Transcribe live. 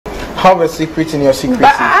have a secret in your secrecy.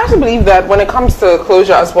 But I actually believe that when it comes to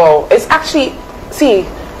closure as well, it's actually, see,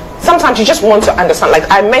 sometimes you just want to understand. Like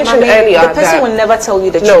I mentioned earlier, the person will never tell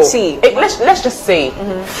you the no, truth. See, let's just say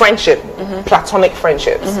friendship, platonic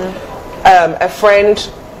friendships. A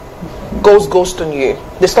friend goes ghost on you.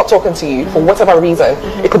 They stop talking to you for whatever reason.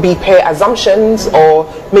 It could be pair assumptions,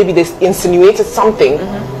 or maybe they insinuated something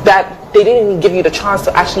that they didn't even give you the chance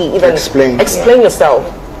to actually even explain yourself.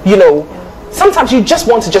 You know, sometimes you just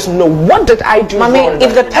want to just know, what did I do wrong?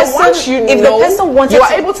 If the person, once you you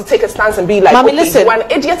are able to take a stance and be like, okay, listen, you are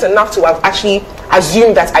an idiot enough to have actually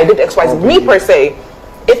assumed that I did X, Y, Z. Me per se,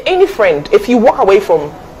 if any friend, if you walk away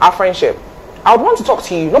from our friendship, I would want to talk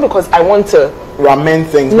to you, not because I want to ramen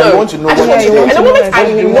things, but I want to know what you and the moment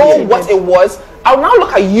I know what it was, I'll now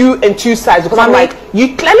look at you in two sides, because I'm like,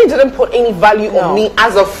 you clearly didn't put any value on me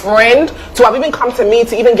as a friend to have even come to me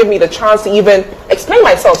to even give me the chance to even explain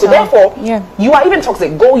myself. So therefore, you are even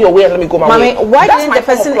toxic. Go your way and let me go my way. Why didn't the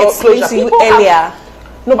person explain to you earlier?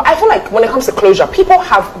 No, but I feel like when it comes to closure, people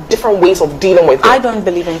have different ways of dealing with it. I don't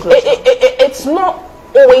believe in closure. It's not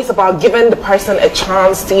always about giving the person a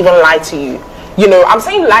chance to even lie to you. You know, I'm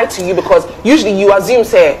saying lie to you because usually you assume,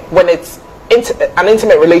 say, when it's an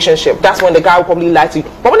intimate relationship, that's when the guy will probably lie to you.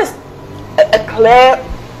 But when it's a clear,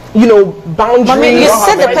 you know, boundary, you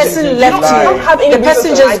said the person left you, the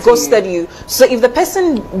person just ghosted you. So if the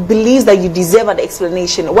person believes that you deserve an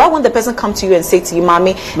explanation, why won't the person come to you and say to you,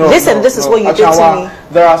 Mommy, this is what you did to me?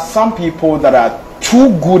 There are some people that are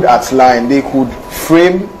too good at lying. They could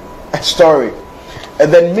frame a story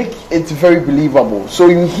and then make it very believable. So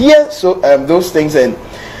you hear those things, and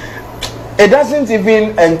it doesn't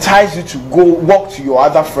even entice you to go walk to your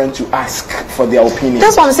other friend to ask for their opinion.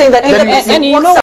 That's what I'm saying. That and you know.